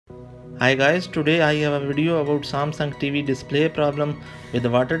Hi guys, today I have a video about Samsung TV display problem with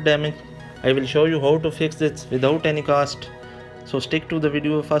water damage. I will show you how to fix this without any cost. So stick to the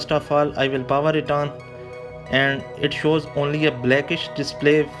video. First of all, I will power it on and it shows only a blackish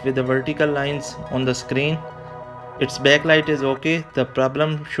display with the vertical lines on the screen. Its backlight is okay. The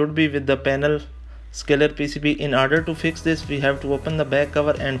problem should be with the panel scalar PCB. In order to fix this, we have to open the back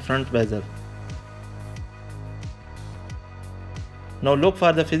cover and front bezel. Now look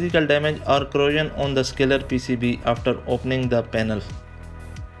for the physical damage or corrosion on the scalar PCB after opening the panel.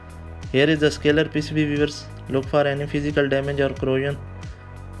 Here is the scalar PCB, viewers. Look for any physical damage or corrosion.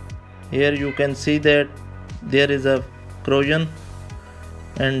 Here you can see that there is a corrosion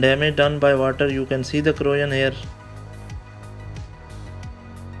and damage done by water. You can see the corrosion here.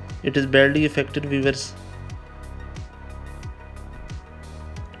 It is badly affected, viewers.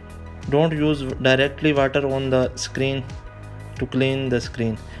 Don't use directly water on the screen to clean the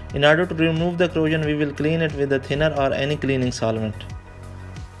screen. In order to remove the corrosion, we will clean it with a thinner or any cleaning solvent.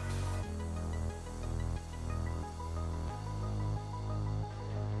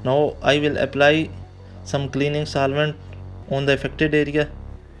 Now I will apply some cleaning solvent on the affected area.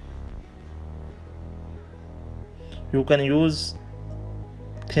 You can use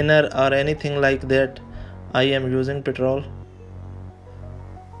thinner or anything like that. I am using petrol.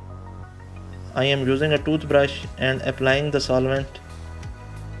 I am using a toothbrush and applying the solvent.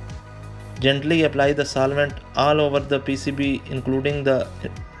 Gently apply the solvent all over the PCB, including the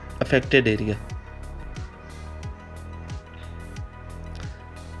affected area.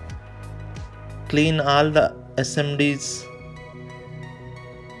 Clean all the SMDs.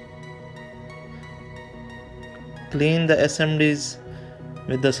 Clean the SMDs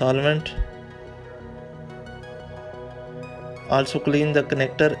with the solvent. Also clean the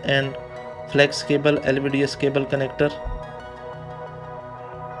connector and flex cable, LVDS cable connector.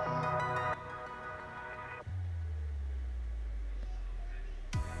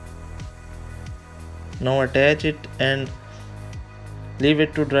 Now attach it and leave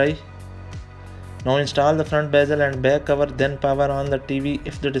it to dry. Now install the front bezel and back cover, then power on the TV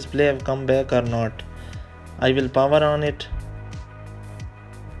if the display have come back or not. I will power on it.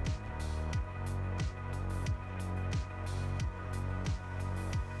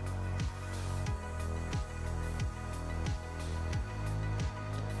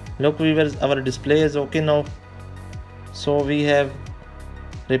 Look viewers, our display is okay now. So we have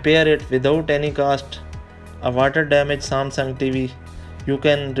repaired it without any cost. A water damaged Samsung TV. You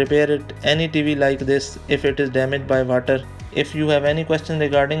can repair it any TV like this if it is damaged by water. If you have any question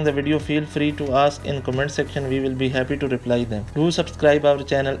regarding the video, feel free to ask in comment section. We will be happy to reply them. Do subscribe our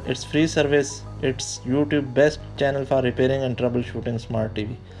channel. It's free service. It's YouTube best channel for repairing and troubleshooting smart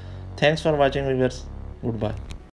TV. Thanks for watching viewers. Goodbye.